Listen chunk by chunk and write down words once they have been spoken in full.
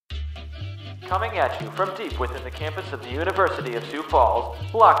coming at you from deep within the campus of the University of Sioux Falls,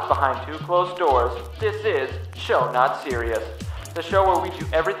 locked behind two closed doors. This is Show Not Serious, the show where we do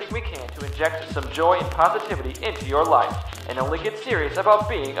everything we can to inject some joy and positivity into your life, and only get serious about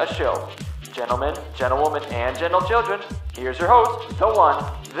being a show. Gentlemen, gentlewomen, and gentle children, here's your host, the one,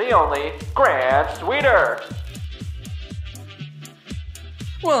 the only, Grant Sweeter.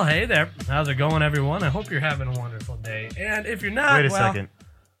 Well, hey there. How's it going, everyone? I hope you're having a wonderful day. And if you're not, Wait a second.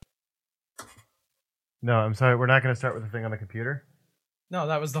 No, I'm sorry. We're not going to start with the thing on the computer? No,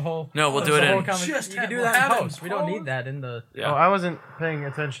 that was the whole... No, we'll do it in... You can do that in post. We don't need that in the... Yeah. Oh, I wasn't paying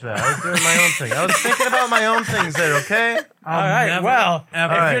attention to that. I was doing my own thing. I was thinking about my own things there, okay? All right, well,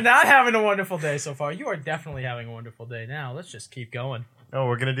 ever. if you're not having a wonderful day so far, you are definitely having a wonderful day now. Let's just keep going. Oh,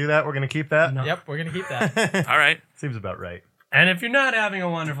 we're going to do that? We're going to keep that? No. Yep, we're going to keep that. All right. Seems about right. And if you're not having a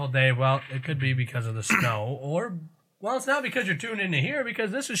wonderful day, well, it could be because of the snow, or, well, it's not because you're tuned into here,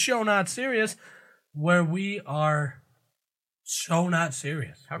 because this is Show Not Serious, where we are so not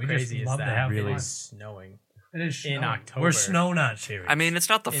serious. How we crazy just is love that? to have Really fun. snowing. It is in snowing. October. We're snow not serious. I mean, it's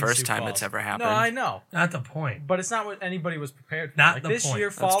not the in first Sioux time Falls. it's ever happened. No, I know. Not the point. But it's not what anybody was prepared for. Not like the this point. year,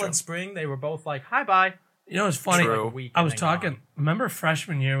 That's fall true. and spring, they were both like, hi, bye. You know, it's funny. True. Like a week I was and then talking. Remember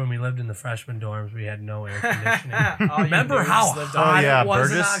freshman year when we lived in the freshman dorms? We had no air conditioning. gone. All you Remember nerds how lived hot on- yeah, it was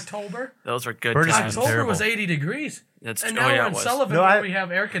Burgess? in October? Those were good Burgess times. was October terrible. was 80 degrees. That's And oh now yeah, we're it in was. Sullivan No, where we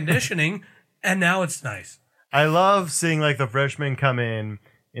have air conditioning, and now it's nice. I love seeing, like, the freshmen come in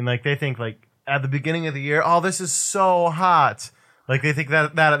and, like, they think, like, at the beginning of the year, oh, this is so hot. Like, they think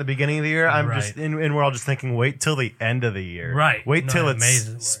that at the beginning of the year. I'm Right. just, and we're all just thinking, wait till the end of the year. Right. Wait No, till it's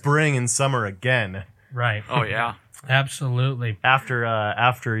amazing word. spring and summer again. Right. Oh yeah. Absolutely.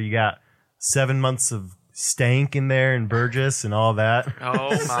 After you got 7 months of stank in there and Burgess and all that. Oh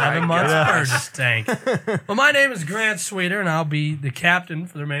my 7 months God. Burgess tank. Well, my name is Grant Sweeter, and I'll be the captain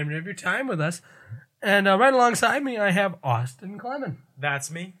for the remainder of your time with us. And right alongside me, I have Austin Clement.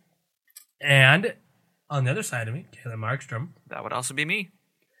 That's me. And on the other side of me, Kayla Markstrom. That would also be me.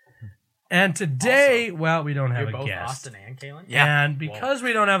 And today, well, we don't have You're a both guest. Austin and Kaylin? Yeah. And because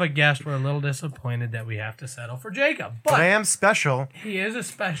we don't have a guest, we're a little disappointed that we have to settle for Jacob. But I But am special. he is a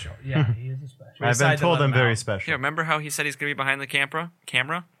special. Yeah, he is a special. I've been decided to told let I'm him very out. special. Yeah, remember how he said he's gonna be behind the camera?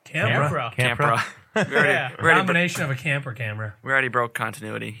 Camera. Camera. We already, Yeah. we already, Combination of a camper camera. we already broke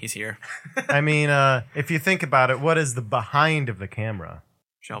continuity. He's here. I mean, if you think about it, what is the behind of the camera?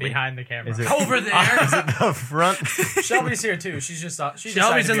 Shelby. Behind the camera. Is it Over there. the front? Shelby's here too. She's just she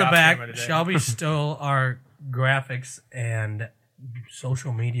Shelby's decided to in be the off back. camera today. Shelby's still our graphics and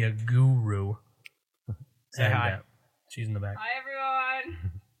social media guru. Say And, hi. she's in the back. Hi everyone.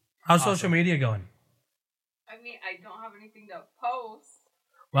 How's social media going? I mean, I don't have anything to post.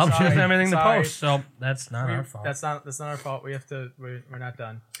 Well, she Sorry. doesn't have anything Sorry. to post, so that's not We- our fault. That's not our fault. We have to. We're not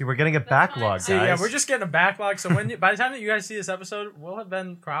done. See, we're getting a backlog, guys. See, yeah, we're just getting a backlog. So by the time that you guys see this episode, we'll have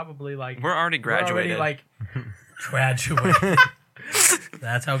been probably like We're already graduated. Graduate.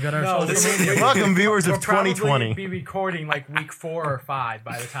 That's how good our No, social media. Welcome, viewers we'll of 2020. probably be recording like week 4 or 5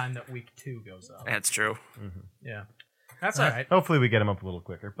 by the time that week 2 goes up. That's true. Yeah, that's all right. Hopefully, we get them up a little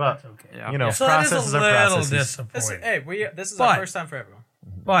quicker. But That's okay. Yeah. you know, So that is processes a are little processes. disappointing. This is But- our first time for everyone.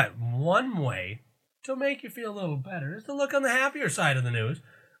 But one way to make you feel a little better is to look on the happier side of the news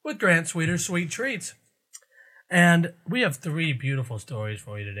with Grant Sweeter's Sweet Treats. And we have 3 beautiful stories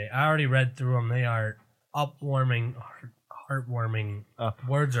for you today. I already read through them. They are upwarming, heartwarming.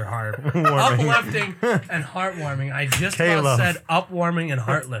 Words are hard. Warming. Uplifting and heartwarming. I just about Caleb. said upwarming and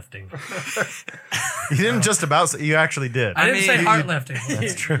heartlifting. You didn't just about say, you actually did. I didn't mean, say you- heartlifting.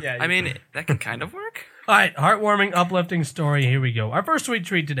 That's true. Yeah, I mean, that can kind of work. All right, heartwarming, uplifting story. Here we go. Our first sweet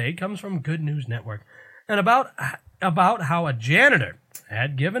treat today comes from Good News Network, and about how a janitor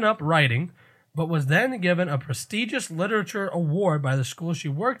had given up writing, but was then given a prestigious literature award by the school she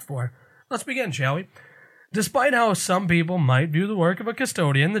worked for. Let's begin, shall we? Despite how some people might view the work of a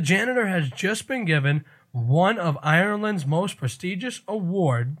custodian, the janitor has just been given one of Ireland's most prestigious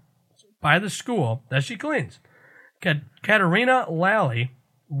awards by the school that she cleans. Katerina Lally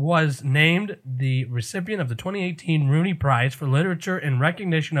was named the recipient of the 2018 Rooney Prize for Literature in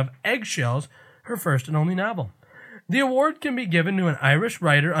recognition of Eggshells, her first and only novel. The award can be given to an Irish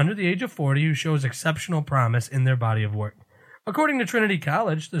writer under the age of 40 who shows exceptional promise in their body of work. According to Trinity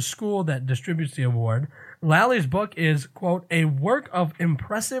College, the school that distributes the award, Lally's book is, quote, a work of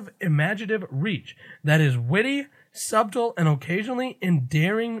impressive imaginative reach that is witty, subtle, and occasionally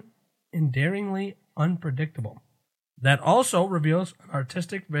endearingly unpredictable. That also reveals an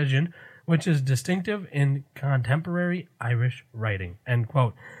artistic vision which is distinctive in contemporary Irish writing, end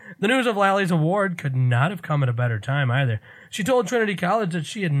quote. The news of Lally's award could not have come at a better time either. She told Trinity College that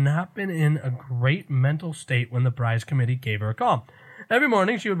she had not been in a great mental state when the prize committee gave her a call. Every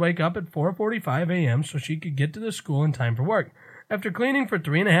morning she would wake up at 4:45 a.m. so she could get to the school in time for work. After cleaning for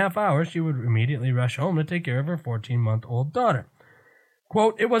 3.5 hours, she would immediately rush home to take care of her 14-month-old daughter.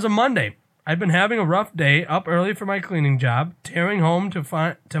 Quote, it was a Monday. I'd been having a rough day, up early for my cleaning job, tearing home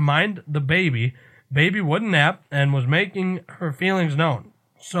to mind the baby. Baby wouldn't nap and was making her feelings known.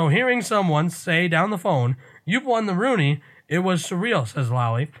 So hearing someone say down the phone, you've won the Rooney, it was surreal, says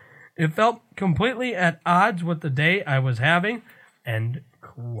Lally. It felt completely at odds with the day I was having, end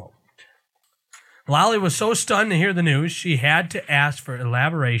quote. Lally was so stunned to hear the news, she had to ask for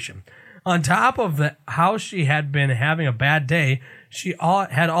elaboration. On top of how she had been having a bad day, she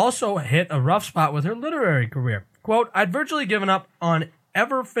had also hit a rough spot with her literary career. Quote, I'd virtually given up on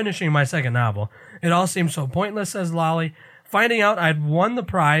ever finishing my second novel. It all seemed so pointless, says Lally. Finding out I'd won the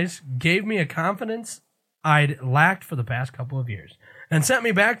prize gave me a confidence I'd lacked for the past couple of years, and sent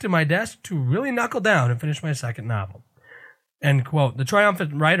me back to my desk to really knuckle down and finish my second novel. End quote. The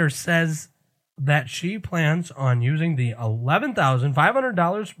triumphant writer says that she plans on using the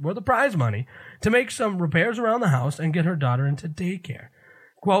 $11,500 worth of prize money to make some repairs around the house and get her daughter into daycare.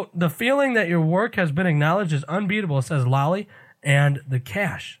 Quote, the feeling that your work has been acknowledged is unbeatable, says Lally, and the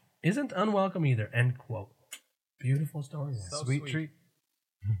cash isn't unwelcome either, end quote. Beautiful story. So Sweet treat.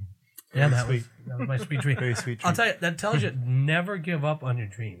 Yeah, that sweet. was my sweet dream. Very sweet treat. I'll tell you, that tells you never give up on your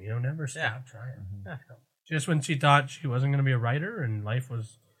dream. You know, never stop trying. Yeah. Just when she thought she wasn't going to be a writer and life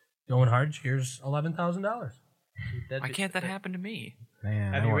was going hard, here's $11,000. Why can't that happen to me?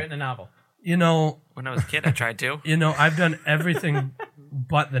 Man, Have you written a novel? You know, When I was a kid, I tried to. I've done everything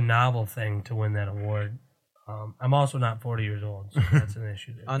but the novel thing to win that award. I'm also not 40 years old, so that's an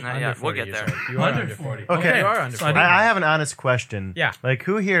issue there. Not yet. We'll get there. You are Under under 40. 40. Okay. You are under So I 40. I have an honest question. Yeah. Like,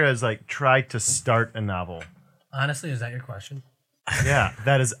 who here has like tried to start a novel? Honestly, is that your question? Yeah,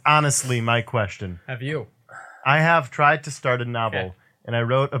 that is honestly my question. Have you? I have tried to start a novel, Okay. and I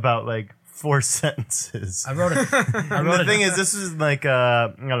wrote about like 4 sentences. I wrote it. The thing is, this is like I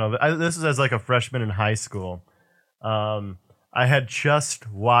don't know. This is as like a freshman in high school. I had just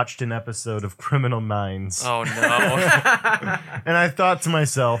watched an episode of Criminal Minds, Oh, no. and I thought to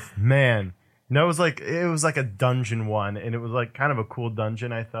myself, man, it was like a dungeon one, and it was like kind of a cool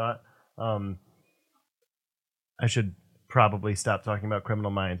dungeon. I thought I should probably stop talking about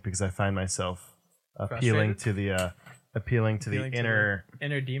Criminal Minds because I find myself appealing to the Appealing to inner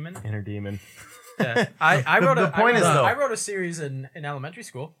Inner demon? inner demon. Yeah. I The- wrote the point is, though- I wrote a series in elementary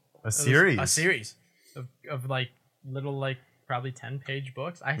school. A series. A series of like little like probably 10-page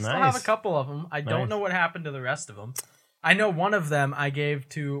books. I still Nice. have a couple of them. I don't Nice. know what happened to the rest of them. I know one of them I gave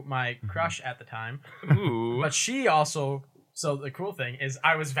to my crush at the time, Ooh. but she also. So the cool thing is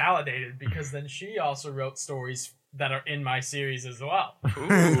I was validated because then she also wrote stories that are in my series as well.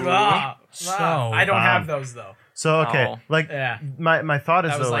 Ooh. I don't have those though. So okay, Oh. like Yeah. my thought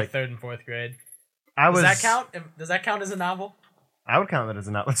is That was though, like 3rd and 4th grade. I was. Does that count? Does that count as a novel? I would count that as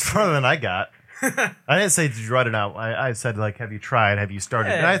a novel. It's farther than I got. I didn't say did you write it out. I said like, have you tried? Have you started?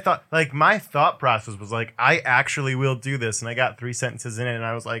 Yeah. And I thought like my thought process was like, I actually will do this, and I got 3 sentences in it, and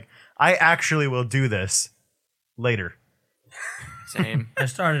I was like, I actually will do this later. Same. I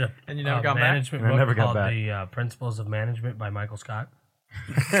started a And you never got back? management I book never got called back. The Principles of Management by Michael Scott.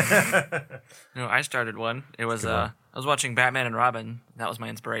 No, I started one. It was I was watching Batman and Robin. That was my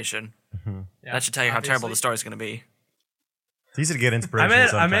inspiration. Yeah, That should tell you how terrible obviously. the story's going to be. It's easy to get I inspiration. made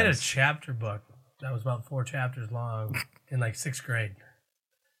sometimes. a chapter book that was about 4 chapters long in like 6th grade.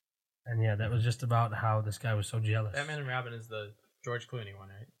 And yeah, that was just about how this guy was so jealous. Batman and Robin is the George Clooney one,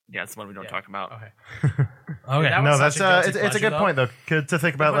 right? Yeah, it's the one we don't talk about. Okay. Okay. that No, was that's such a guilty it's a pleasure, good though. point though. To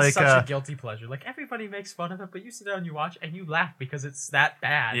think about It was like such a guilty pleasure. Like everybody makes fun of it, but you sit down and you watch and you laugh because it's that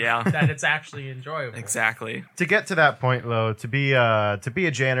bad. Yeah. That it's actually enjoyable. Exactly. to get to that point though, to be a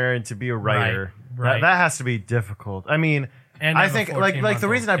janitor and to be a writer, Right. That has to be difficult. I mean, And I have a think like the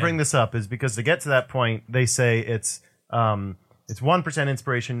 14-month-old reason I bring kid. this up is because to get to that point, they say it's 1%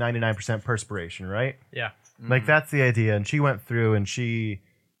 inspiration, 99% perspiration, right? Yeah. Like that's the idea. And she went through and she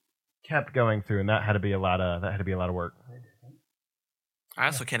kept going through, and that had to be a lot of work. I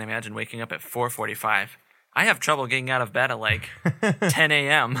also can't imagine waking up at 4:45. I have trouble getting out of bed at like 10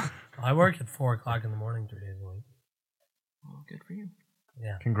 a.m. I work at 4 o'clock in the morning 3 days a week. Well, good for you.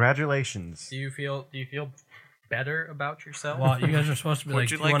 Yeah. Congratulations. Do you feel better about yourself? Well, you guys are supposed to be Would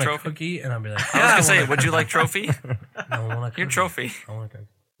like, you do like you want trophy? a cookie? And I'll be like, I was gonna say, want would you like trophy? I want a Your cookie. trophy. I want a cookie.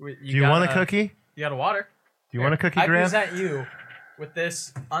 Do you want a cookie? You got a water. Do you want a cookie, I Graham? present you with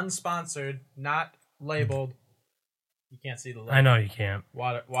this unsponsored, not labeled. You can't see the label. I know you can't.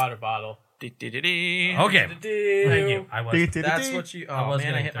 Water bottle. Dee-dee-dee-dee. Okay. Thank you. I was. That's what you. I Oh was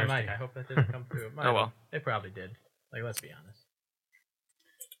man, I getting hit my mic. thirsty. I hope that didn't come through. It might Oh, have. well. It probably did. Like, let's be honest.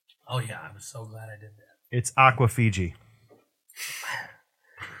 Oh yeah, I was so glad I did that. It's Aqua Fiji.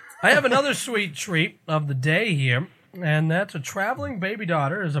 I have another sweet treat of the day here, and that's a traveling baby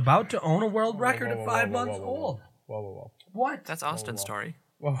daughter is about to own a world record at 5 months old. Whoa. What? That's Austin's story.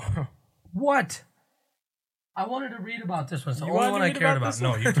 Whoa. What? I wanted to read about this one. It's the You only wanted one to I read cared about about. this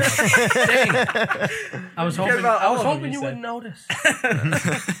No, you Dang. I was hoping. about I all was of them, hoping you you said. wouldn't notice.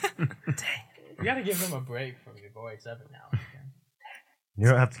 You gotta give them a break from your boy 7 now. You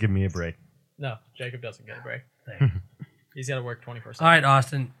don't have to give me a break. No, Jacob doesn't get a break. Thanks. He's got to work 24/7. All right,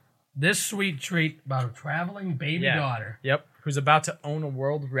 Austin. This sweet treat about a traveling baby daughter. Yep. Who's about to own a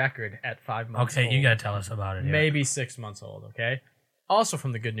world record at 5 months old. Okay, you got to tell us about it. Here. Maybe 6 months old, okay? Also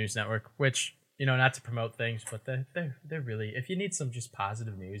from the Good News Network, which, you know, not to promote things, but they're really, if you need some just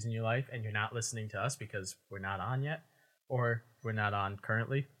positive news in your life and you're not listening to us because we're not on yet, or we're not on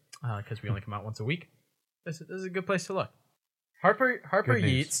currently, because we only come out once a week, this is a good place to look. Harper Good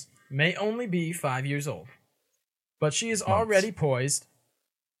news. Yeats may only be 5 years old, but she is already poised.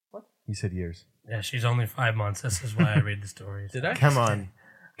 You said years. Yeah, she's only 5 months. This is why I read the stories. Did I? Come on,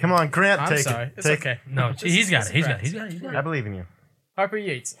 Grant. I'm take sorry. it. It's Take okay. No, This he's is got it. He's got it. correct. He's got it. He's got I it. believe in you. Harper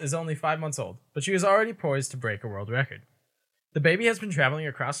Yates is only 5 months old, but she is already poised to break a world record. The baby has been traveling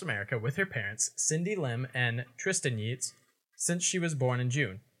across America with her parents, Cindy Lim and Tristan Yates, since she was born in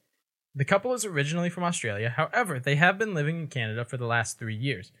June. The couple is originally from Australia, however, they have been living in Canada for the last 3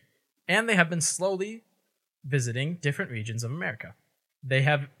 years, and they have been slowly visiting different regions of America. They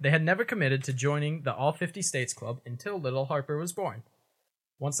had never committed to joining the All 50 States Club until little Harper was born.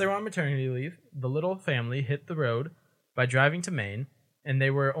 Once they were on maternity leave, the little family hit the road by driving to Maine, and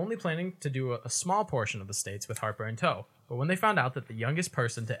they were only planning to do a small portion of the states with Harper in tow. But when they found out that the youngest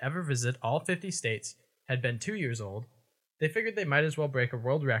person to ever visit all 50 states had been 2 years old, they figured they might as well break a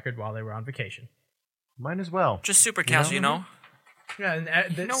world record while they were on vacation. Might as well. Just super casual, you know? Yeah,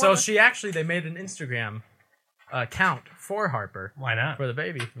 and know so what? they made an Instagram account for Harper Why not? for the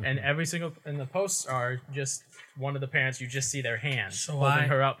baby, and the posts are just one of the parents. You just see their hand So holding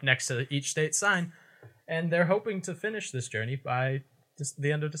her up next to each state sign, and they're hoping to finish this journey by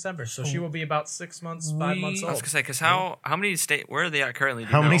the end of December. So she will be about 6 months, 5 months I was old. gonna say, because how many where are they at currently? Do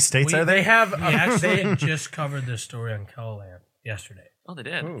you How many know? states are They there? have. We actually just covered this story on Keloland yesterday. Oh, they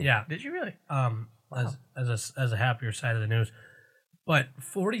did. Yeah. Did you really? As a happier side of the news. But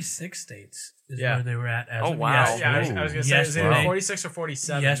 46 states is Yeah. where they were at as Oh, of wow. yesterday. Yeah, I was gonna say it was either Yesterday- 46 or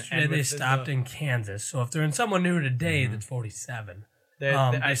 47. Yesterday and they within stopped the- in Kansas. So if they're in someone new today, that's 47. They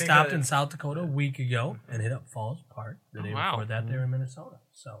They think stopped that- in South Dakota a week ago and hit up Falls Park. The day wow. before that, they were in Minnesota.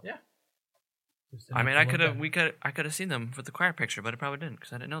 So Yeah. just didn't I mean, have I to could look have, at- I could have seen them for the choir picture, but I probably didn't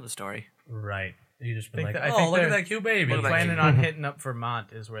because I didn't know the story. Right. You just been Think like, that- I oh, think look at they're- that cute baby. Look at that planning on hitting up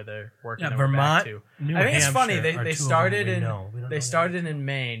Vermont is where they're working. Yeah, their way back Vermont, to. New I think it's funny Hampshire are they two of started them we in know. We don't know they the started in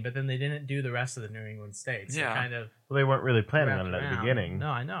Maine, but then they didn't do the rest of the New England states. They Yeah. kind of Well, they weren't really planning wrapped on it at the around. beginning. No,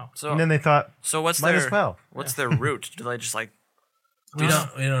 I know. So, And then they thought, so what's might their as well. what's their route? Do they just like We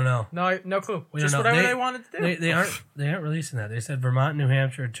don't know. No clue. We Just don't know. whatever they wanted to do. They aren't releasing that. They said Vermont and New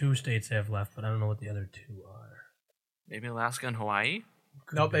Hampshire are 2 states they have left, but I don't know what the other 2 are. maybe Alaska and Hawaii?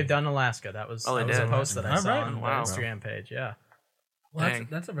 Nope, they've done Alaska. That was, Oh, they that was a did. post that I All saw right. on Wow. the Instagram page. Yeah, Well, Dang.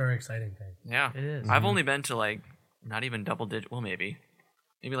 that's a very exciting thing. Yeah, it is. I've only been to like not even double digit. Well, maybe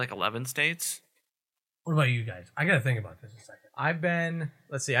like 11 states. What about you guys? I got to think about this a second. I've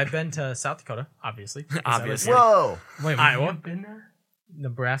been to South Dakota, obviously. because I live Obviously. here. whoa. Wait, Iowa. you've been there?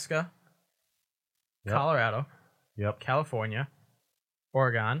 Nebraska, Yep. Colorado, Yep. California,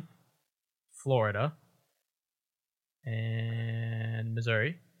 Oregon, Florida, and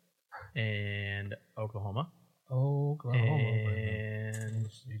Missouri, and Oklahoma. Oklahoma. And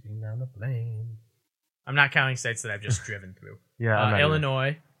sleeping down the plane. I'm not counting states that I've just driven through. Yeah. I'm not even-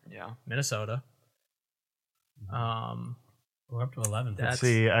 Illinois, Yeah, Minnesota. We're up to 11. That's- Let's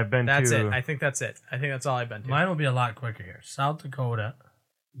see. I've been That's to. it. I think that's it. I think that's all I've been to. Mine will be a lot quicker here. South Dakota,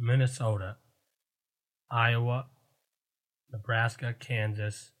 Minnesota, Iowa, Nebraska,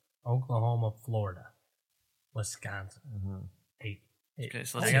 Kansas, Oklahoma, Florida, Wisconsin. 8. okay.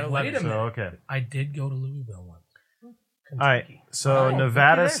 So Oh, let's I see. got wait a 11. minute. So, okay. I did go to Louisville once. All right. Kentucky. So Oh,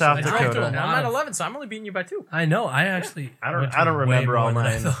 Nevada, okay, South I drove to Dakota. a lot I'm at of- 11, so I'm only beating you by 2. I know. I actually. I don't- went to I don't way remember all more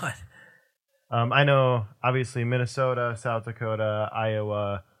than I mine. thought. I know, obviously, Minnesota, South Dakota,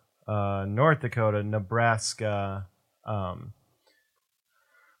 Iowa, North Dakota, Nebraska.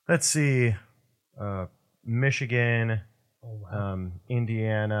 Let's see, Michigan, Oh, wow.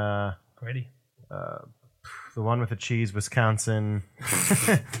 Indiana, Pretty. the one with the cheese, Wisconsin,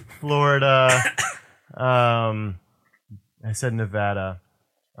 Florida. I said Nevada.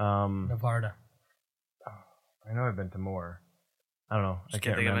 Nevada. I know I've been to more. I don't know. I Just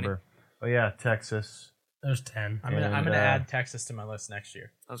can't can't think of any. remember. Oh yeah, Texas. There's 10. I'm And, gonna add Texas to my list next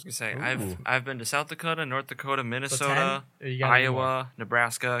year. I was gonna say Ooh. I've been to South Dakota, North Dakota, Minnesota, 10? Or you got any more? Iowa,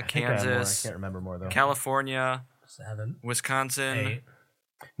 Nebraska, I think I have more. Kansas, I can't remember more though. California, 7. Wisconsin, 8.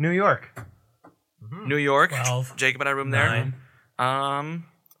 New York. New York. 12. Jacob and I room there. 9.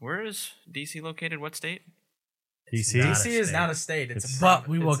 Where is DC located? What state? DC. Not a DC is state. not a state. It's a But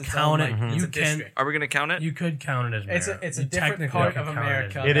we will it's its count own, it. like, it's You a can. district. Are we gonna count it? You could count it as Maryland. It's a You different technically part could of count it as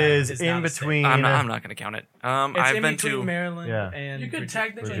America. It that is is in not a state. between. I'm not gonna count it. It's I've in been between to. Maryland Yeah. and You could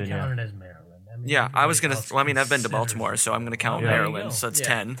technically Virginia. count it as Maryland. I mean, Yeah, I was gonna. everybody else Well, I mean, I've been to considers Baltimore, it. so I'm gonna count Oh, there you Maryland. go. So it's Yeah.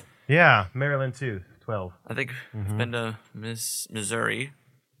 10. Yeah, Maryland too. 12. I think I've been to Missouri.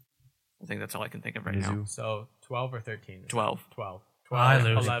 I think that's all I can think of right now. Mizzou. So 12 or 13? 12. 12. I 12,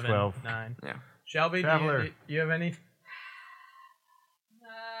 lose. 11, 12. 9. Yeah. Shelby, Traveler. do you have any?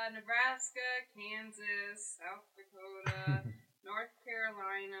 Nebraska, Kansas, South Dakota, North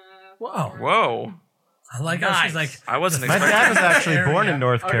Carolina. Whoa. Florida. Whoa. I like how she's like, I wasn't My expecting. dad was actually born Area. in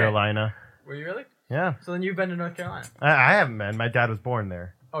North Okay. Carolina. Were you really? Yeah, So then you've been to North Carolina. I haven't been. My dad was born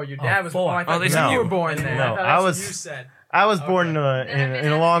there. Oh, your dad was. four. Oh, I thought Oh, they you said were you. born there. No, I, thought I that's was- What you said. I was born Okay.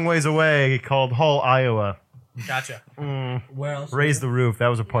 in a long ways away called Hull, Iowa. Gotcha. where else? Raise the roof. That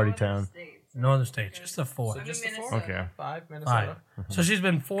was a party No other town. states. No other state, just the 4. I'm in just the four? Minnesota. Okay. 5, Minnesota. 5. So she's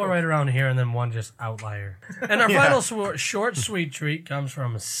been 4 right around here, and then 1 just outlier. And our final short, sweet treat comes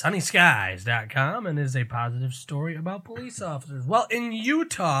from sunnyskies.com and is a positive story about police officers. Well, in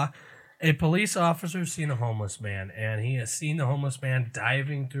Utah, a police officer seen a homeless man, and he has seen the homeless man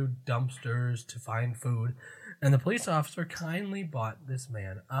diving through dumpsters to find food. And the police officer kindly bought this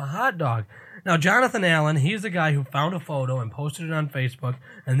man a hot dog. Now, Jonathan Allen, he's the guy who found a photo and posted it on Facebook,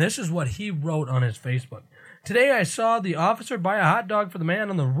 and this is what he wrote on his Facebook. Today I saw the officer buy a hot dog for the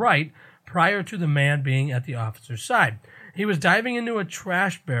man on the right prior to the man being at the officer's side. He was diving into a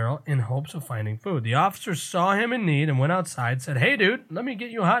trash barrel in hopes of finding food. The officer saw him in need and went outside, said, "Hey, dude, let me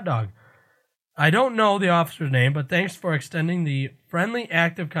get you a hot dog." I don't know the officer's name, but thanks for extending the friendly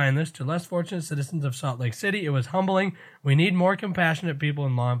act of kindness to less fortunate citizens of Salt Lake City. It was humbling. We need more compassionate people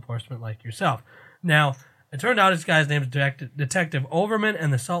in law enforcement like yourself. Now, it turned out this guy's name is Detective Overman,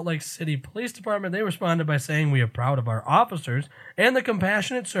 and the Salt Lake City Police Department, they responded by saying, "We are proud of our officers and the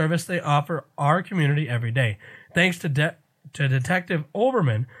compassionate service they offer our community every day. Thanks to Detective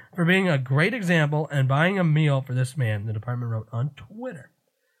Overman for being a great example and buying a meal for this man," the department wrote on Twitter.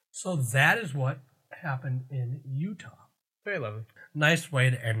 So that is what happened in Utah. Very lovely. Nice way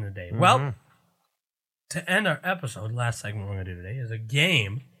to end the day. Well, to end our episode, last segment we're going to do today is a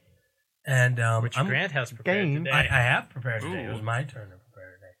game. And Which I'm- Grant has prepared Game. today. I have prepared today. It Ooh. was my turn to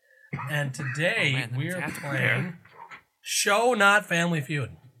prepare today. And today Oh, man, that we means I are have to playing Show Not Family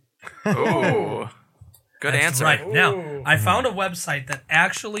Feud. Ooh. Good That's answer. Right. Now, Ooh. I found a website that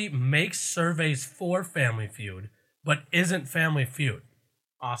actually makes surveys for Family Feud, but isn't Family Feud.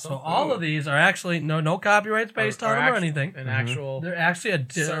 Awesome. So all of these are actually no copyrights based on them or anything. An actual. They're actually a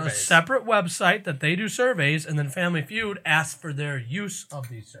Surveys. separate website that they do surveys, and then Family Feud asks for their use of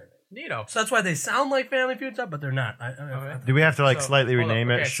these surveys. Neato. So that's why they sound like Family Feud stuff, but they're not. Do we have to So, slightly hold on. rename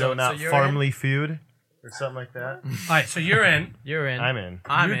it? Okay, Show so not you're Farmly Feud or something like that. All right, so you're in. You're in. I'm in.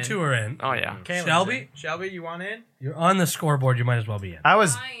 I'm you in. two are in. Oh yeah. Caitlin's Shelby? in. Shelby, you want in? You're on the scoreboard. You might as well be in. I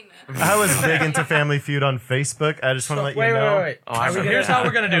was Fine. big into Family Feud on Facebook. I just want to let wait, you know. wait. Oh, Are I we see. gonna- Here's how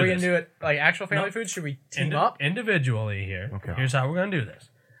we're gonna do Are we this. gonna do it like actual family No. food? Should we team up? Individually here. Okay. Here's how we're going to do this.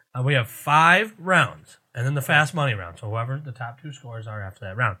 We have 5 rounds, and then the fast money round. So whoever the top 2 scores are after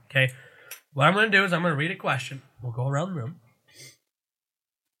that round. Okay. What I'm going to do is I'm going to read a question. We'll go around the room.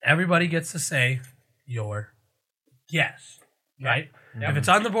 Everybody gets to say your guess. Right? If it's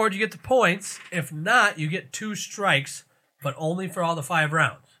on the board, you get the points. If not, you get 2 strikes, but only for all the 5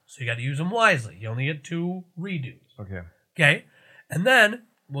 rounds. So you got to use them wisely. You only get 2 redos. Okay. Okay. And then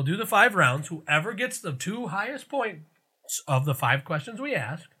we'll do the 5 rounds. Whoever gets the 2 highest points of the 5 questions we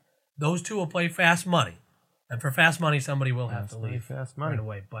ask, those 2 will play fast money. And for fast money, somebody will have to Fast money, leave fast money. right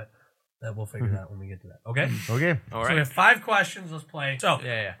away. But that we'll figure that out when we get to that. Okay? Okay. All So we right. have 5 questions. Let's play. So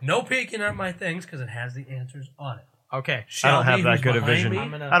Yeah. no peeking at my things because it has the answers on it. Okay. I don't Shelby, have that who's good a behind vision. me,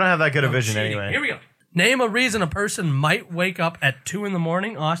 I'm gonna- I don't have that good a no vision cheating. anyway. Here we go. Name a reason a person might wake up at 2 in the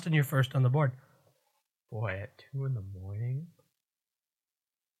morning. Austin, you're first on the board. Boy, at 2 in the morning.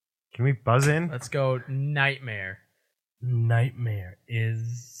 Can we buzz in? Let's go nightmare. Nightmare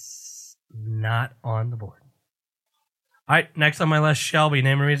is not on the board. All right, next on my list, Shelby.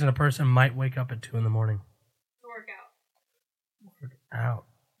 Name a reason a person might wake up at 2 in the morning. To work out. Out.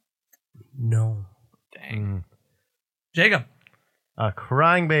 No. Dang. Jacob. A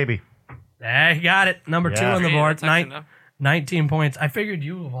crying baby. Hey, got it. Number 2 Yeah. on the Hey, board. that's actually enough. 19 points. I figured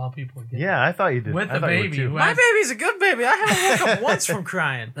you, of all people, would get Yeah, I thought you did. With I the thought you would baby, too. who My has- baby's a good baby. I haven't woke up once from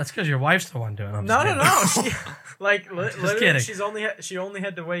crying. That's because your wife's the one doing it. I'm No, just no, kidding. no. She, literally, kidding. she only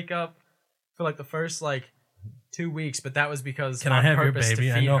had to wake up for like the first 2 weeks, but that was because Can on I have your purpose to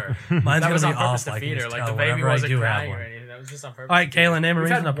baby? I feed know. her. Mine's That going was to on be purpose off. to I can feed her. just Like tell the baby whenever I wasn't do have crying one. or anything. That was just on purpose. All right, Kaylin, name a We've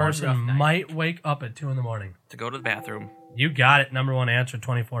reason had a one person rough night. might wake up at 2 in the morning. To go to the bathroom. You got it. Number 1 answer,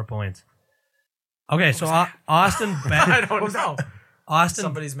 24 points. Okay, so Austin, I don't know. Austin,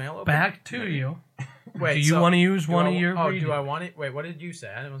 Somebody's mail open. back to you. Wait, Do you want to use one of your? Oh, readings? do I want it? Wait, what did you say?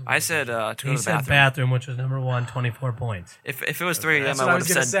 I said to go He to the said bathroom. bathroom, which was number 1, 24 points. If it was 3 a.m., That's I what I would was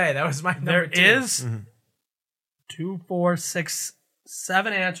have gonna said. say. That was my There number 2. is 2, 4, 6,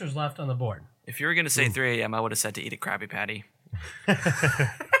 7 answers left on the board. If you were going to say 3 a.m., I would have said to eat a Krabby Patty.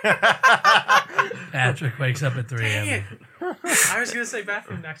 Patrick wakes up at 3 a.m. I was gonna say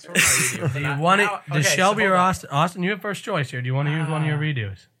bathroom next for my redo. Do you want it? Does Shelby or hold on. Austin? Austin, you have first choice here. Do you want to use one of your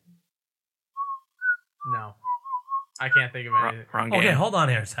redos? No, I can't think of anything. Wrong game. Okay, hold on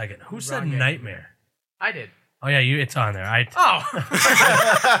here a second. Who said game. nightmare? I did. Oh yeah, it's on there. Oh,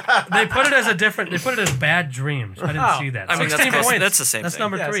 They put it as a different. They put it as bad dreams. I didn't Oh. see that. I mean, that's 16 close. points. That's the same That's thing.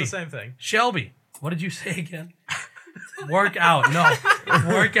 number yeah, 3. it's the same thing. Shelby, what did you say again? Workout. No,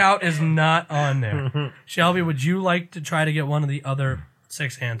 workout is not on there. Shelby, would you like to try to get one of the other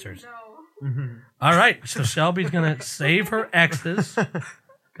 6 answers? No. All right, so Shelby's gonna save her exes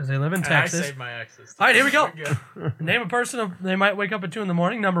because they live in And Texas. I saved my exes. All right, here we go. We're good. Name a person they might wake up at 2 in the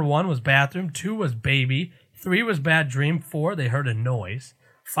morning. Number 1 was bathroom. 2 was baby. 3 was bad dream. 4, they heard a noise.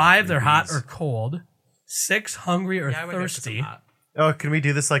 5, they're hot or cold. 6, hungry or Yeah, I would go for some thirsty. hot. Oh, can we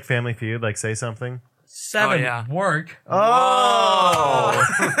do this like Family Feud? Like say something? 7, Oh, yeah. work. Oh,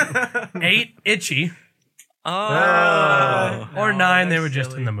 8, itchy. Oh. Or No, 9, they that's were just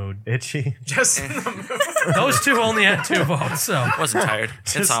silly. in the mood. itchy. Just in the mood. Those 2 only had 2 votes, so Wasn't tired.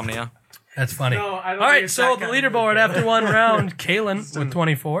 Insomnia. that's funny. No, I don't All think right, it's so that the kind of leaderboard mood. after one round, Kaylin with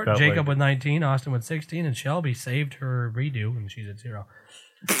 24, felt Jacob like- with 19, Austin with 16, and Shelby saved her redo, and she's at 0.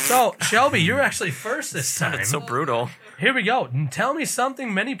 So, Shelby, you're actually first this time. It's so brutal. Here we go. Tell me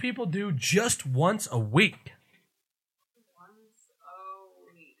something many people do just once a week. Once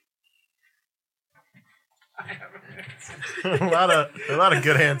a week. a lot of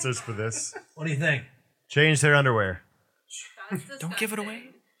good answers for this. What do you think? Change their underwear. That's Don't give it away.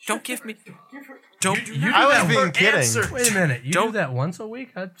 disgusting. Don't give me. Don't. You do I was that being work- kidding. Wait a minute. You do Don't- that once a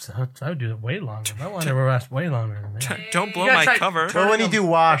week? I would do it way longer. I want to last way longer than that. Don't blow gotta my try- cover. Well, when you do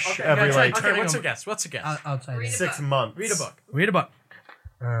wash Okay, every guys, like okay, what's turning your guess? What's your guess? Outside. Read in. a 6 book. months. Read a book. Read a book.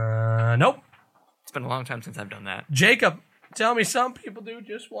 Nope. It's been a long time since I've done that. Jacob, tell me some people do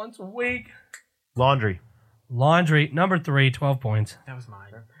just once a week. Laundry. Laundry, number 3, 12 points. That was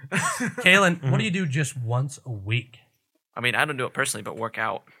mine. Kaylin, what do you do just once a week? I mean, I don't do it personally, but work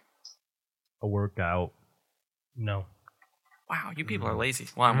out. A workout. No. Wow, you people are lazy.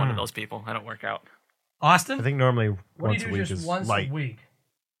 Well, I'm one of those people. I don't work out. Austin, I think normally what once do a you do week just is once light. a week?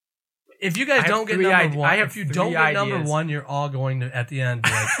 If you guys I have don't get three number ide- one, I have if you three don't get number ideas. 1, you're all going to at the end be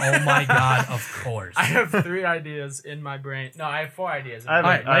like, "Oh my god, of course." I have 3 ideas in my brain. No, I have 4 ideas. In I have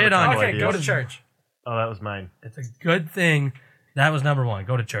my a- All right, I have lay a it on couple you. Okay, go ideas. to church. Oh, that was mine. It's a good thing that was number 1.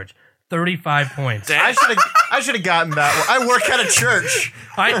 Go to church. 35 points. Dang. I should have gotten that one. I work at a church.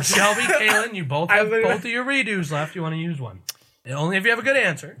 All right, Shelby, Kaylin, you both I have literally- both of your redos left. You want to use one. Only if you have a good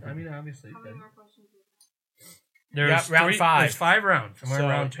answer. I mean, obviously. How many more questions? There's Yeah, round 5. There's 5 rounds, and we're in So,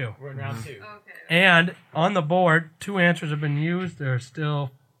 round 2. We're in round 2. Okay. And on the board, 2 answers have been used. There are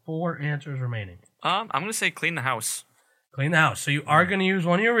still 4 answers remaining. I'm gonna say clean the house. Clean the house. So you are going to use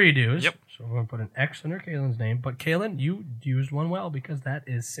one of your redos. Yep. So we're going to put an X under Kaylin's name. But Kaylin, you used one well because that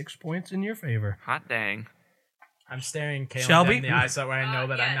is 6 points in your favor. Hot dang. I'm staring Kaylin Shelby? in the eyes so I know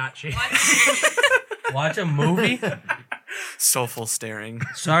that I'm Yes. not cheating. What? Watch a movie. So full staring.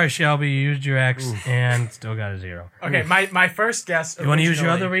 Sorry, Shelby, you used your X and still got a 0. Okay, my first guess. You want to use your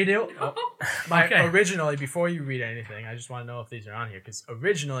other originally- redo? My Okay. originally, before you read anything, I just want to know if these are on here because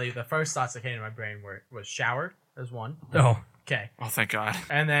originally the first thoughts that came to my brain was shower as one. No, Okay, Oh, thank God.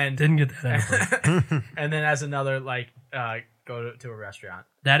 and then didn't get that answer. and then as another go to a restaurant.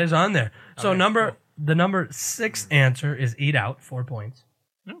 That is on there. So Okay, the number 6 answer is eat out, 4 points.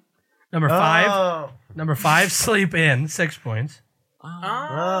 Number 5, Oh. number 5, sleep in, 6 points. Oh.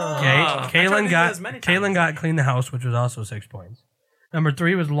 Okay, I tried to do that as many times. Kaylin got clean the house, which was also 6 points. Number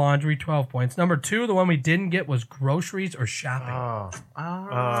 3 was laundry, 12 points. Number 2, the one we didn't get, was groceries or shopping.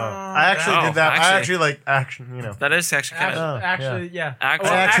 I actually Oh, did that. I actually- actually like action. You know, That is actually kind of. Actually, yeah. Actually-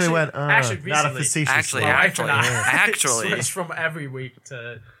 I actually went. actually not a recently. facetious. Actually, one. actually. Switch from every week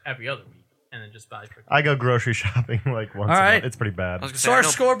to every other week, and then just buy for. I go grocery shopping like once. All a right. month. It's pretty bad. I was gonna say, So I our know-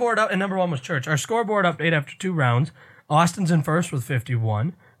 scoreboard up, and number 1 was church. Our scoreboard update after 2 rounds. Austin's in first with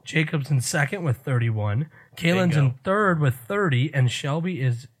 51. Jacob's in second with 31. Kaylin's in third with 30. And Shelby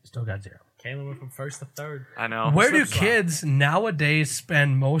is still got 0. Kaylin went from first to third. I know. Where do slip slide. kids nowadays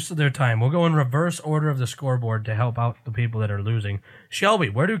spend most of their time? We'll go in reverse order of the scoreboard to help out the people that are losing. Shelby,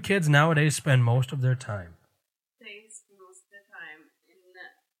 where do kids nowadays spend most of their time? They spend most of the time in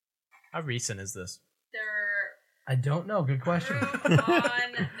How recent is this? their I don't know. Good question. room on their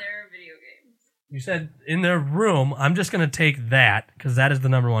video games. You said in their room. I'm just going to take that because that is the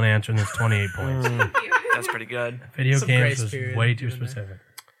number 1 answer, and it's 28 points. That's pretty good. Video Some games grace was period way too in there. specific.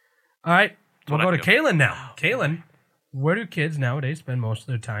 All right, we'll what go I to do. Kaylin now. Kaylin, where do kids nowadays spend most of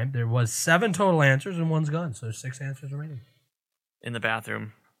their time? There was 7 total answers and 1's gone, so there's 6 answers remaining. In the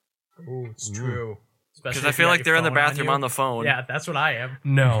bathroom. Ooh, it's true. Because I feel like they're in the bathroom on the phone. Yeah, that's what I am.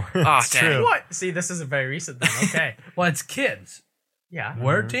 No. Oh, dang. true. What? See, this isn't very recent then. Okay. Well, it's kids. Yeah.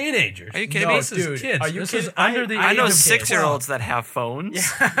 We're teenagers. Are you kidding No, me? This is dude, kids. are you this kidding? is under the I age know of kids. 6-year-olds that have phones.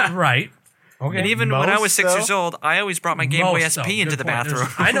 Right. Okay. And even when I was Most, 6 years though? old, I always brought my Game Boy Most, SP though. into Good the point. bathroom.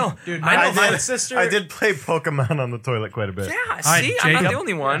 I know. Dude, I know. my sister. I did play Pokemon on the toilet quite a bit. Yeah, right, see? I'm not Jacob. the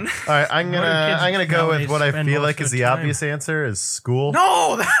only one. All right, I'm What do gonna kids I'm gonna go with nowadays what I spend feel most like of is their the time? obvious answer is school.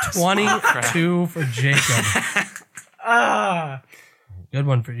 No, that's 22 for Jacob. Good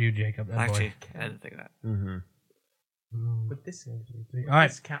one for you, Jacob. That boy. Actually, I didn't think of that. But this. All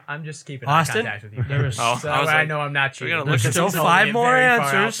right. I'm just keeping Austin, eye contact with you. there is Oh, So I was I like, know I'm not cheating. gotta There's look at still It's 5 only more very far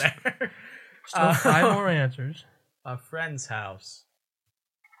out answers. there. Still 5 more answers. A friend's house.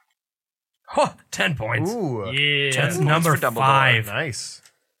 Oh, 10 points. Ooh, Yeah. That's points number for Dumbledore. 5. nice.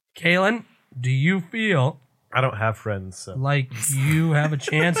 Kaylin, do you feel I don't have friends, so like you have a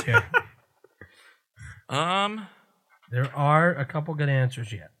chance here? There are a couple good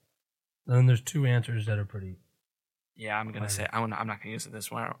answers yet. And then there's 2 answers that are pretty. Yeah, I'm gonna say I'm not gonna use it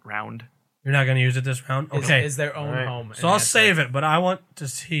this round. You're not going to use it this round? Is- Okay. Is their own Alright. home. So I'll save it, but I want to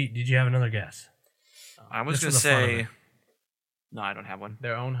see. Did you have another guess? I was Just gonna for the fun of say. it. No, I don't have one.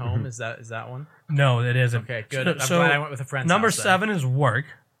 Their own home. Is that one? No, it isn't. Okay, good. So, I'm so glad I went with a friend's number house then. 7 is work.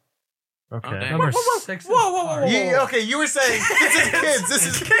 okay. Okay. Number 6 is art. Okay, you were saying this is kids. This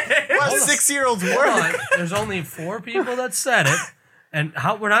is what 6-year-olds Hold work. on. There's only 4 people that said it. And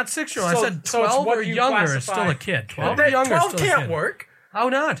how we're not 6-year-olds. I said So it's 12 what or you younger is classify- still a kid. 12 or That younger is 12 still a can't kid. work. How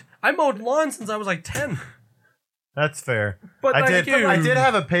not? I mowed lawn since I was like 10. That's fair. But I like, did. I did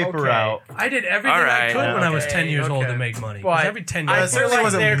have a paper Okay. out. I did everything All I right. could when I was Okay, 10 years old to okay. make money. 'Cause But every 10 I years That feel certainly like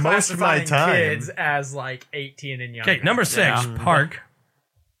wasn't they're most of my classifying time. kids as like 18 and younger. Okay, number 6, Yeah. park.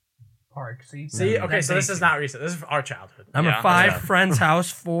 Park. See, See, okay, That's so this basic. is not recent. This is our childhood. Number Yeah. 5, Yeah. friend's house.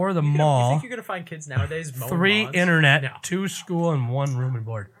 4, the You mall. think you're gonna find kids nowadays? Mowing 3, lawns? internet. No. 2, school, and 1, room and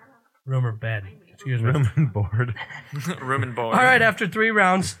board. Room or bed. Excuse me. Room and board. Room and board. All right, after 3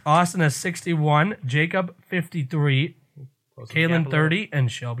 rounds, Austin has 61, Jacob 53, Kaylin 30,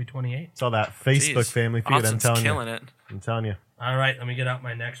 and Shelby 28. Saw that Facebook Jeez. family feud. Austin's I'm telling killing you. it. I'm telling you. All right, let me get out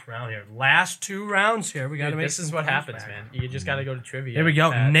my next round here. Last 2 rounds here. We got to Dude, make this is some what moves happens, back. man. You just gotta go to trivia. Here we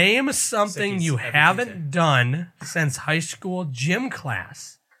go. at- Name something Sickies you every haven't Tuesday. done since high school gym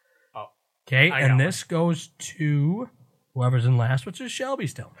class. Oh, Okay, I and got this goes to whoever's in last, which is Shelby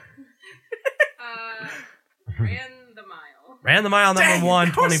still. Ran the mile. Ran the mile, number Dang, 1,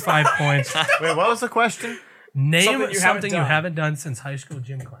 that was 25 points. Wait, what was the question? Name Something something you you haven't haven't done since high school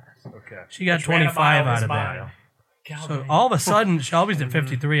gym class. Okay. She got Which ran a 25 mile out is of mile. that. God, So man. all of a sudden, Shelby's at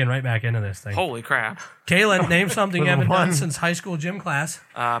 53 and right back into this thing. Holy crap. Kaylin, name something you haven't done One. since high school gym class.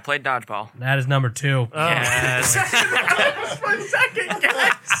 Played dodgeball. That is number 2. Yes. 1 second,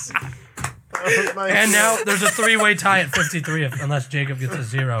 guys. And now there's a 3-way tie at 53 unless Jacob gets a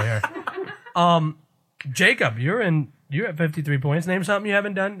 0 here. Jacob, you're at 53 points. Name something you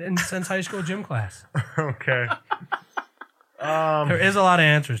haven't done since high school gym class. Okay. There is a lot of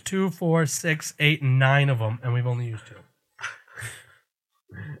answers. 2, 4, 6, 8, and 9 of them, and we've only used 2.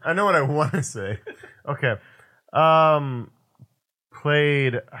 I know what I want to say. Okay.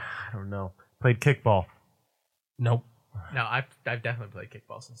 Played. I don't know. Played kickball. Nope. No, I've definitely played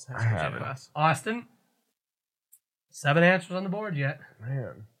kickball since high school gym class. Austin, 7 answers on the board yet.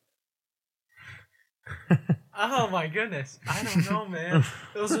 Man. Oh my goodness, I don't know, man.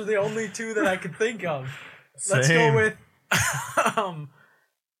 Those are the only 2 that I could think of. Let's Same. go with.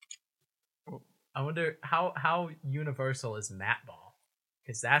 I wonder how universal is mat ball.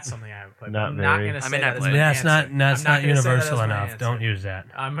 Because that's something I haven't played. Not I'm not very. going to I say mean, that I as played my it. That's answer. not I'm gonna say that universal as my enough. answer. Don't use that.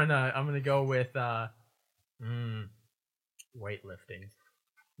 I'm gonna go with weightlifting.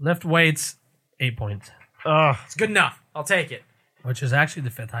 Lift weights, 8 points, Ugh. It's good enough. I'll take it. which is actually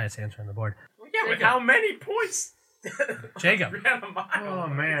the 5th highest answer on the board. Yeah, with how many points? Jacob, Ran a mile. Oh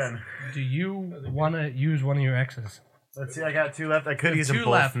man. do you want to use one of your X's? Let's see. I got 2 left. I could have use them 2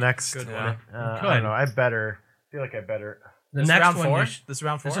 both left. next. Good I one. could. don't know. I better. I feel like I better. The This next round one. four? You This is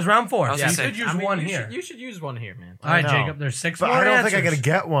round 4? this is round 4. I was So gonna you say, could use one here. You should use one here, man. All right, know. Jacob. There's 6 But more I don't answers. think I'm gonna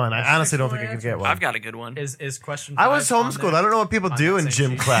get one. I honestly don't think I more could get one. I've got a good one. Is question I was 5 on homeschooled. there? I don't know what people on do that in same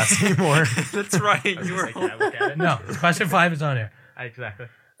gym sheet? class anymore. That's right. I was You were just like, can I look at it? No, question 5 is on here. Exactly.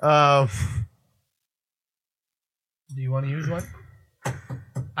 Do you want to use one?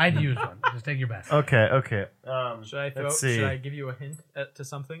 I'd use one. Just take your best. Okay. Should I throw? Let's see. Should I give you a hint to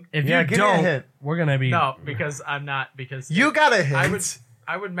something? If Yeah, you give me a don't, hint. we're gonna be No, because I'm not. Because You got a I would. hint.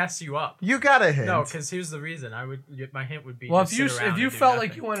 I would mess you up. You got a hint. No, because here's the reason. I would. My hint would be. Well, just if you sit around if you and do felt like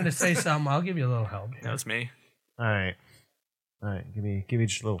nothing. you wanted to say something, I'll give you a little help. That was me. All right. Give me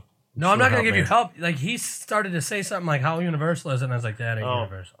just a little. No, I'm not gonna help, give you man. help. Like he started to say something like how universal is it, and I was like, that ain't Oh.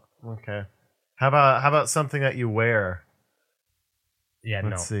 universal. Okay. How about something that you wear? Yeah,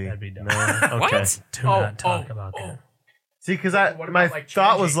 Let's see. that'd be dumb. No? Okay. What? Do not talk about that. See, because What about, my like,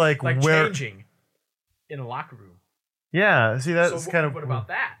 thought was changing- like where. changing in a locker room. Yeah. See, that's So kind of. what about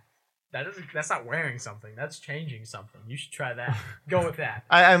that? That's not wearing something. That's changing something. You should try that. Go with that.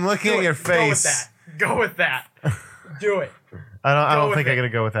 I'm looking Do at it. your Go with face. that. Go with that. Do it. I Go don't with think it. I'm gonna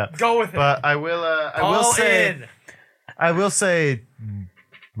go with that. Go with it. But I will. I will All say. in. I will say.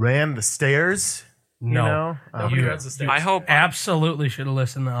 Ran the stairs. No. You know. Nobody You- runs the stairs. I hope. Absolutely should have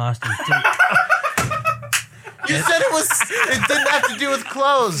listened to Austin. You said it was. It didn't have to do with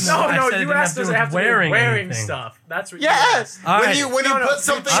clothes. No, I No, said it you didn't asked have us to to do have with to do wearing wearing anything. stuff. That's what you Yes. asked. All when right. you No, put you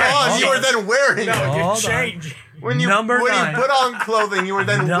something changed. on, you Hold were on. then wearing No, it. Hold you on. change. When you Number when 9. you put on clothing, you were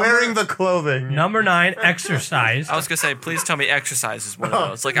then Number- wearing the clothing. Number 9, exercise. I was gonna say, please tell me exercise is one of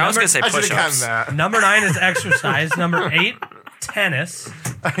those. Like I was gonna say I should have gotten push-ups. that. Number 9 is exercise. Number 8, tennis.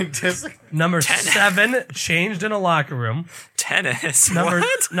 I just Number 7, changed in a locker room. Tennis. Number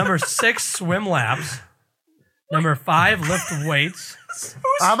What? number 6, swim laps. Number 5, lift weights.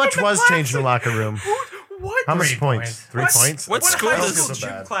 how much was changed in the locker room? What? How much 3 points? points. 3 points. What What school high does- school so gym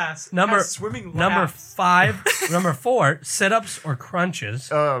bad. class Number has swimming number laps? 5, number 4, sit-ups or crunches.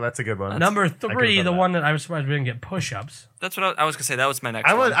 Oh, that's a good one. Number could've 3, done the that. one that I was surprised we didn't get, push-ups. That's what I was gonna say. That was my next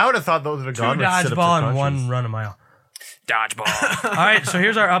I one. would have thought those would have 2 gone with sit-ups dodgeball or and crunches. 1 run a mile. Dodgeball. All right, so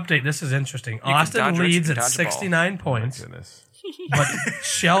here's our update. This is interesting. can Austin dodge or leads you can at dodge a ball. 69 points, Goodness. but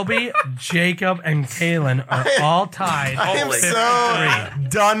Shelby, Jacob, and Kalen are all tied. I am Holy so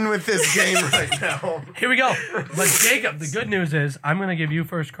done with this game right now. Here we go. But Jacob, the good news is I'm going to give you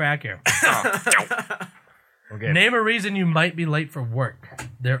first crack here. Okay. Name a reason you might be late for work.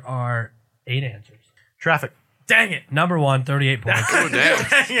 There are 8 answers. Traffic. Dang it. Number 1, 38 points. Oh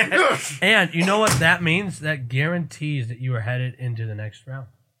damn. And you know what that means? That guarantees that you are headed into the next round.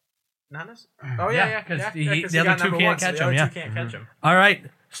 Not necessarily. Oh yeah, Yeah, yeah. 'cause yeah, the- 'cause the you other got 2 number can't 1, so catch the him, other yeah. 2 can't catch him. All right.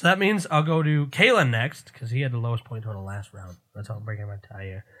 So that means I'll go to Kalen next because he had the lowest point total last round. That's how I'm breaking my tie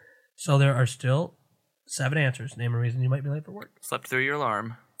here. So there are still 7 answers. Name a reason you might be late for work. Slept through your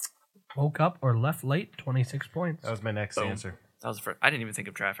alarm. Woke up or left late, 26 points. That was my next answer. That was the first. I didn't even think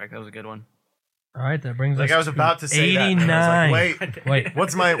of traffic. That was a good one. All right, that brings us Like I was to about to say 89. that. And I was like, wait, Wait,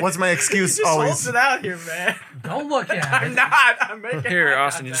 what's my excuse Just holds always? it out here, man. don't look at I'm it. not. I'm making. Here, eye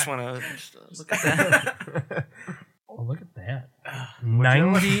Austin, you just contact. want to look at that? Oh, look at that.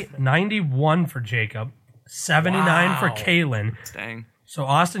 91 for Jacob, 79 for Wow. Kalen. Dang. So,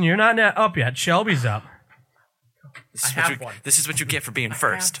 Austin, you're not up yet. Shelby's up. This is, I what have you, one. this is what you get for being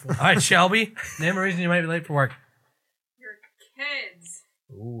first. All right, Shelby, name a reason you might be late for work. Your kids.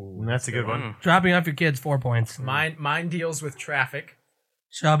 Ooh, that's a good one. Dropping off your kids, 4 points. Mine deals with traffic.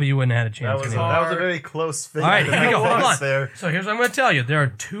 Shelby, you wouldn't have had a That chance. was, anyway. that was a very close thing. All right, here we go. Hold on. There. So here's what I'm going to tell you. There are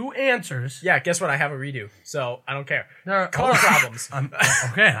 2 answers. Yeah, guess what? I have a redo, so I don't care. There are Car problems.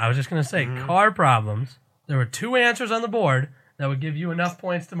 Okay, I was just going to say car problems. There were 2 answers on the board that would give you enough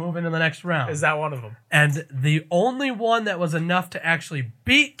points to move into the next round. Is that one of them? And the only one that was enough to actually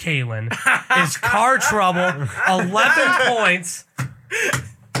beat Kalen is car trouble, 11 points.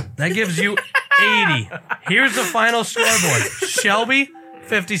 That gives you 80. Here's the final scoreboard. Shelby,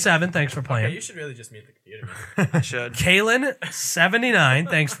 57. Thanks for Yeah, playing. you should really just mute the computer. Man. I should. Kalen, 79.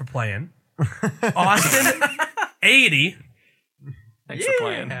 Thanks for playing. Austin, 80. Thanks for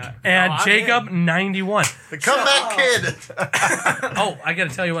playing. And I'm Jacob, 91. The comeback kid. Oh, I got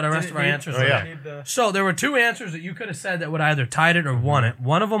to tell you what the rest of our answers were. yeah. So there were two answers that you could have said that would either tied it or won it.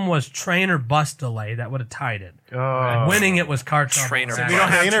 One of them was train or bus delay. That would have tied it. Oh. Winning it was car trouble. Train or Exactly. We don't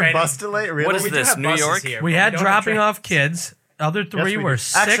have Train or train- bus delay? Really? What is We do this, have New buses York? here, We but had don't have dropping trains. off kids. Other three we were do.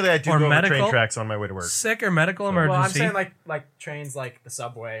 sick Actually, I do or go over medical. train tracks on my way to work. Sick or medical emergency. Well, I'm saying like trains like the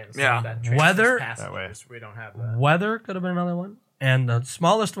subway and stuff Yeah. that trains Weather- just That way. passengers. We don't have that. Weather could have been another one. And the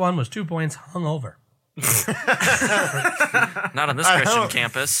smallest one was 2 points, hungover. Not on this I Christian don't-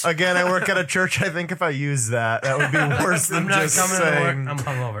 campus. Again, I work at a church. I think if I use that, that would be worse than I'm not just coming to work. saying. I'm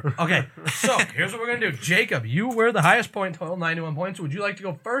hungover. Okay, so here's what we're going to do. Jacob, you were the highest point total, 91 points. Would you like to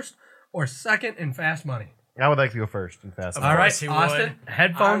go first or second in fast money? I would like to go first and fast. All right, he Austin, would.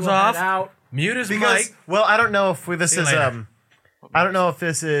 headphones I will off. head out. Mute his Because mic. well, I don't know if this you is later. I don't know if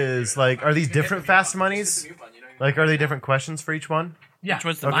this is like are these different fast monies? Like are they different questions for each one? Yeah, Which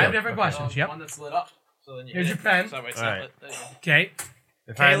one's the five Okay. different questions. Yep. One that's lit up. So then you Here's your pen. So wait, All right. Okay.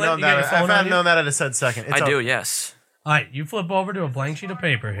 If I had Caleb, known you got your that, phone if I on had you? known that, I'd have said second. It's I up. do, yes. All right, you flip over to a blank sheet of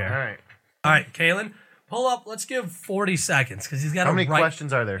paper here. All right. All right, Kalen, pull up. Let's give 40 seconds because he's got How to many write.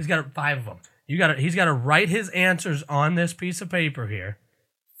 questions are there? He's got 5 of them. He's got to write his answers on this piece of paper here.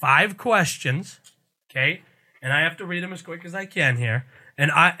 5 questions, okay? And I have to read them as quick as I can here.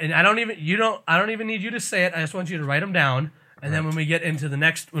 And I don't even need you to say it. I just want you to write them down. And then when we get into the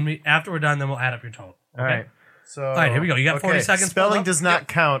next, after we're done, then we'll add up your total. All right. So All right, here we go. You got 40 seconds. Spelling pulled up? does not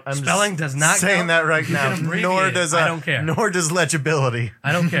count. I'm Spelling just does not saying count. that right You now. can abbreviate Nor it. does I don't care. Nor does legibility.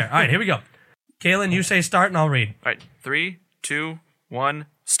 I don't care. All right, here we go. Kalen, you say start and I'll read. All right, 3, 2, 1,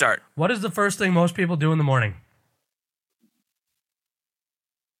 start. What is the first thing most people do in the morning?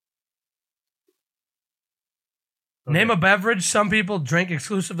 Name a beverage some people drink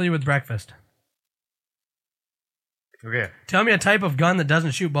exclusively with breakfast. Okay. Tell me a type of gun that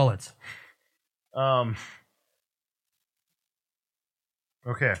doesn't shoot bullets.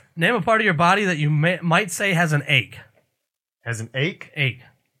 Okay. Name a part of your body that you might say has an ache. Has an ache. Ache.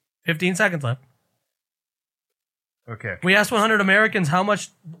 15 seconds left. Okay. We asked 100 Americans, how much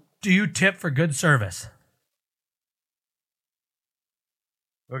do you tip for good service?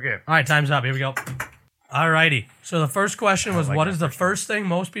 Okay. All right, time's up. Here we go. All righty. So the first question was, what is the first thing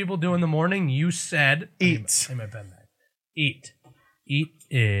most people do in the morning? You said... Eat. Hey, my pen back. Eat. Eat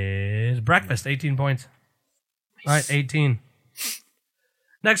is breakfast. 18 points. All right, 18.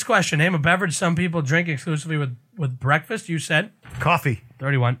 Next question. Name a beverage some people drink exclusively with breakfast. You said Coffee.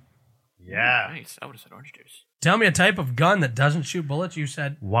 31. Yeah. Nice. I would have said orange juice. Tell me a type of gun that doesn't shoot bullets. You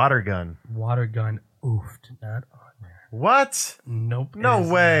said Water gun. water gun. Oof, not on there. What? Nope. No it is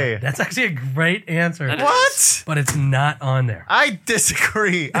way. not. That's actually a great answer. What? But it's not on there. I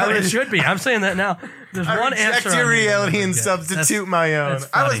disagree. It should be. I'm saying that now. There's I one reject answer. your on here that reality doesn't and get it. substitute my own. that's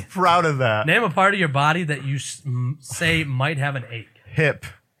I was funny. proud of that. Name a part of your body that you say might have an ache. Hip.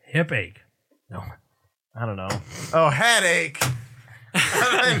 Hip ache. No. I don't know. Oh, headache.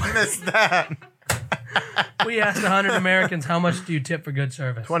 I missed that. We asked 100 Americans, how much do you tip for good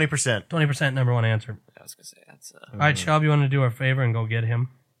service? 20%. 20%, number one answer. I was going to say, that's... All right, Shelby, you want to do a favor and go get him?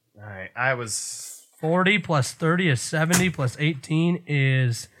 All right. I was 40 plus 30 is 70 plus 18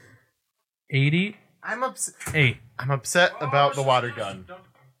 is 88. I'm upset about the water gun.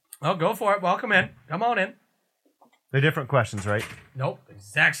 Oh, go for it. Welcome in. Come on in. They're different questions, right? Nope.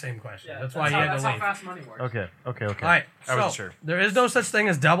 Exact same question. That's why you had to leave. fast money works. Okay. All right. I wasn't so sure. there is no such thing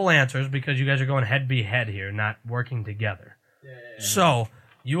as double answers because you guys are going head be head here, not working together. So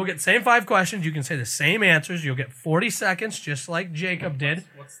you will get the same 5 questions. You can say the same answers. You'll get 40 seconds, just like Jacob did.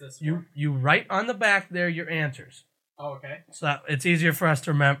 What's this? You write on the back there your answers. Oh, okay. So that it's easier for us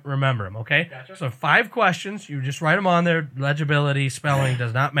to remember them, okay? Gotcha. So 5 questions. You just write them on there. Legibility, spelling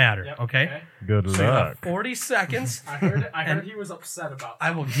does not matter, Yep, okay? Good So you have 40 seconds. I heard he was upset about that. I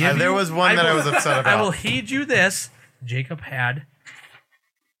will give you... There was one that I was upset about. I will heed you this. Jacob had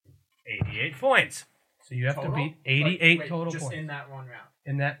 88 points. So you have Total? to beat 88 Wait, total just points. in that one round.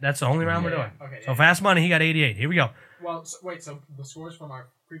 And that's the only round we're Yeah, doing. yeah. Okay, So yeah. fast money, he got 88. Here we go. Well, so the scores from our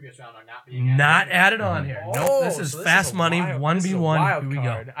previous round are not being Not added on here. Nope, this is so fast a money, wild- this is a 1v1. wild Here we go.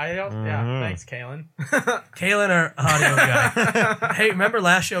 card. I don't. Yeah, thanks, Kalen. Kalen, our audio guy. Hey, remember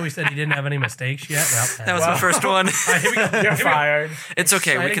last show we said he didn't have any mistakes yet? Well, That was the first one. All right, here we go. You're fired. It's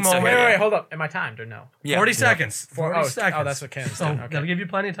okay. We Exciting can still moment. hear Wait, you. hold up. Am I timed or no? Yeah. 40 seconds. 40 seconds. Oh, that's what Kalen's So doing. Okay. that'll give you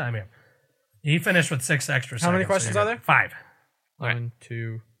plenty of time here. He finished with 6 extra seconds. How many so questions you're are good. there? 5. right. 1,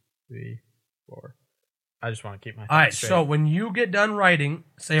 2, 3, 4. I just want to keep my. All right, thoughts straight. so when you get done writing,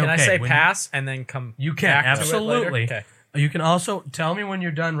 say Can okay. I say When pass and then come? You can, back to it later? absolutely. Okay. You can also tell me when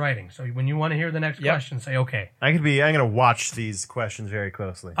you're done writing. So when you want to hear the next question, say okay. I'm gonna watch these questions very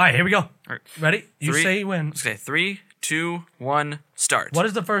closely. All right, here we go. All right. Ready? You say when. Okay, 3, 2, 1, start. What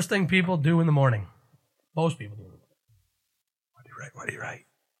is the first thing people do in the morning? Most people do. What do you write?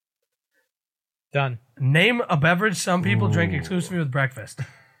 Done. Name a beverage some people drink exclusively with breakfast.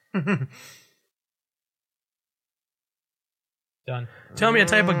 Done. Tell me a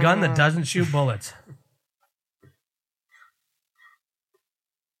type of gun that doesn't shoot bullets.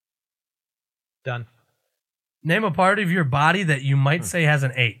 Done. Name a part of your body that you might say has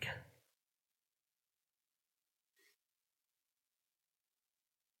an ache.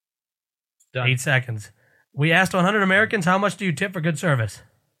 Done. 8 seconds. We asked 100 Americans, how much do you tip for good service?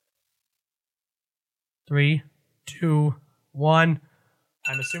 3, 2, 1.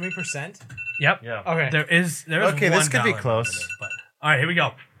 I'm assuming percent. Yep. Yeah. Okay. There is Okay, this could be $1 close. in it, but- all right, here we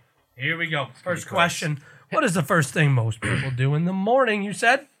go. Here we go. First question. What is the first thing most people do in the morning, you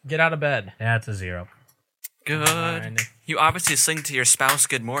said? Get out of bed. That's a 0. Good. Fine. You obviously sing to your spouse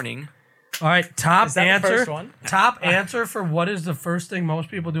good morning. All right, top Is that the answer. first one? Top answer for what is the first thing most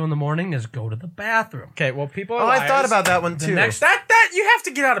people do in the morning is go to the bathroom. Okay, well, people are Oh, I liars. thought about that one The too. next that. You have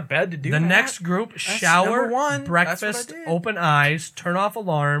to get out of bed to do The that. next group, number shower, one. breakfast, That's what I did. open eyes, turn off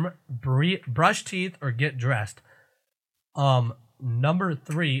alarm, brush teeth, or get dressed. Number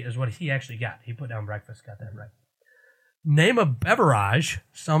 3 is what he actually got. He put down breakfast, got that right. Name a beverage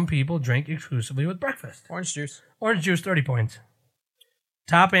some people drink exclusively with breakfast. Orange juice. Orange juice, 30 points.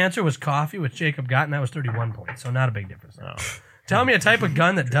 Top answer was coffee, which Jacob got, and that was 31 points, so not a big difference. Tell me a type of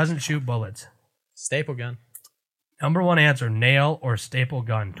gun that doesn't shoot bullets. Staple gun. Number 1 answer, nail or staple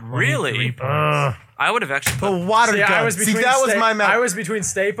gun. 23 Really? points. I would have actually The put, water See, gun. I was See, between that was my I was between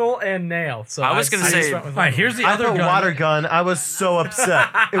staple and nail. So I was gonna just say- went with All right, one. here's the I other put gun. water gun. I was so upset.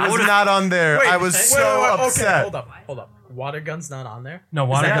 It was not on there. Wait, I was wait, so wait, upset. Okay, hold up. Water gun's not on there. No,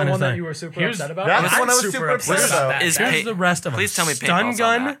 water Is that gun the is one that not- you were super Here's- upset about? That's I'm what I was super upset about. that. Is Here's paint- the rest of them. Please tell me Stun paintball's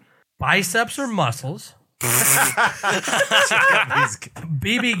on gun, that. biceps or muscles, He's-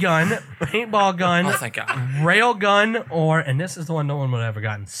 BB gun, paintball gun, Oh, thank God. rail gun, or, and this is the one no one would have ever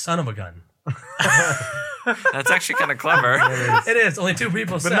gotten, son of a gun. That's actually kind of clever. It is. Only 2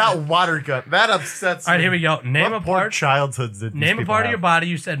 people but said not it. water gun. That upsets All right, me. here we go. Name What a poor part. childhoods did these Name a people part of have? your body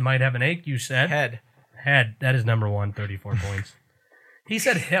you said might have an ache. You said Head. head. That is number 1, 34 points. He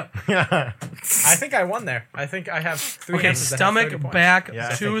said hip. I think I won there. I think I have 3 Okay, answers that have 30 stomach, points. back, Yeah, I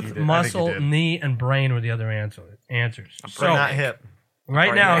think you tooth, did. I think you muscle, did. knee, and brain were the other answers. So not hip.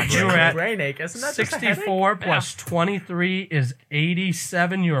 right now Brain you're at Brain ache. Isn't that just a headache? 64 plus 23 is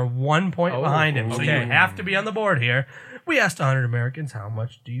 87. You're 1 point Oh, behind him. So you okay. have to be on the board here. We asked 100 Americans, how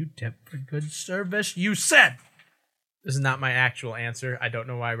much do you tip for good service? You said This is not my actual answer. I don't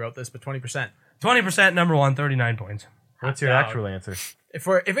know why I wrote this, but 20%. 20%, number 1, 39 points. What's your dog. actual answer? If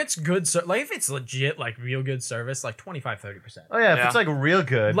it's good, like if it's legit, like real good service, like 25-30%. Oh yeah, if Yeah. it's like real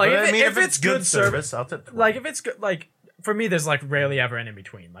good. Like, but if I mean, if it's good service, I'll tip. Like if it's good, like for me, there's like rarely ever an in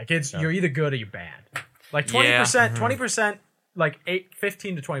between. Like you're either good or you're bad. Like 20%, 20%, like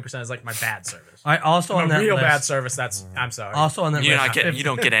 15 to 20% is like my bad service. I also on A that real list, bad service. That's I'm sorry. Also on that You're list, not getting. You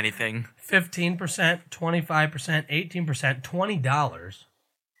don't get anything. 15%, 25%, 18%, $20,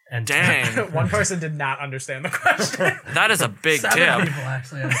 and Dang, One person did not understand the question. that is a big 7 tip. people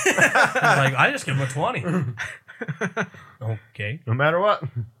actually. Like I just give him a 20. Okay, No matter what.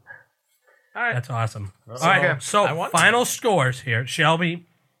 All right. that's awesome. All right, so I won. final scores here. Shelby,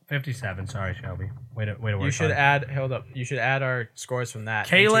 57. Sorry, Shelby. Way to work. You should hard. add. Hold up. You should add our scores from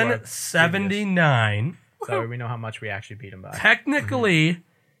that. into our Kalen, previous, 79. So we know how much we actually beat him by. Technically,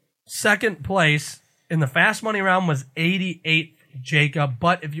 second place in the fast money round was 88 Jacob,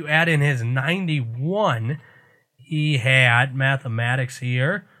 but if you add in his 91, he had mathematics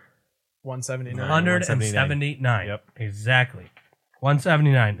here 179. 179. Yep. Exactly.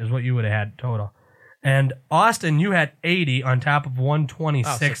 179 is what you would have had total. And Austin, you had 80 on top of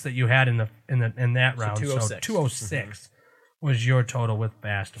 126 that you had in that round. So 206. 206 was your total with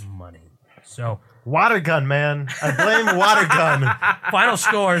fast money. So Water gun, man. I blame water gun. final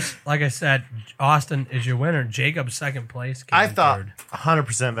scores, like I said, Austin is your winner. Jacob second place. I Kevin thought third.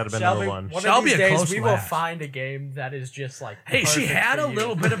 100% that'd have been Shelby, number one. one Shelby of a these close days we will last. find a game that is just like. Hey, she perfect had for a you.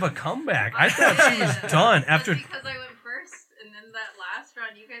 little bit of a comeback. I thought she was done after Because I went first, and then that last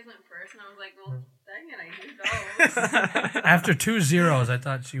round you guys went first, and I was like, well, dang it, I knew those. after 2 zeros. I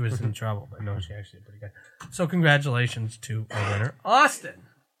thought she was in trouble, but no, she actually did pretty good. So congratulations to our winner, Austin.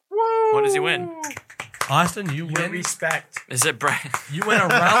 What does he win? Austin, you Your win. respect. Is it Brian? You win a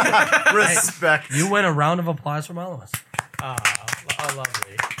round. Respect. You win a round of applause from all of us. Oh,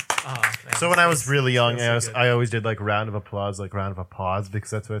 lovely. Oh, man. So when I was really young, feels so good. I always did like round of applause, because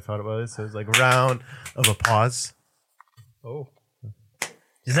that's what I thought it was. So it was like round of applause. Oh.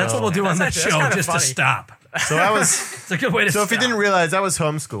 That's what we'll do on that That's show kinda just funny. to stop. So I was. It's a good way to So stop. if you didn't realize, I was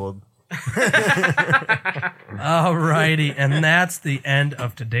homeschooled. Alrighty, and that's the end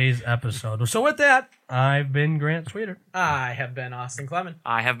of today's episode. So with that, I've been Grant Sweeter. I have been Austin Clement.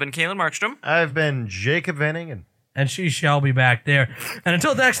 I have been Kalen Markstrom. I've been Jacob Vanningen. And she shall be back there. And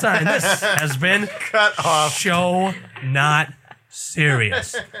until next time, this has been Cut off. Show Not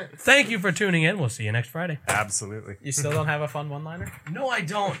Serious. Thank you for tuning in. We'll see you next Friday. Absolutely. You still don't have a fun one-liner? No, I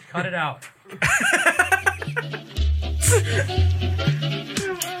don't. Cut it out.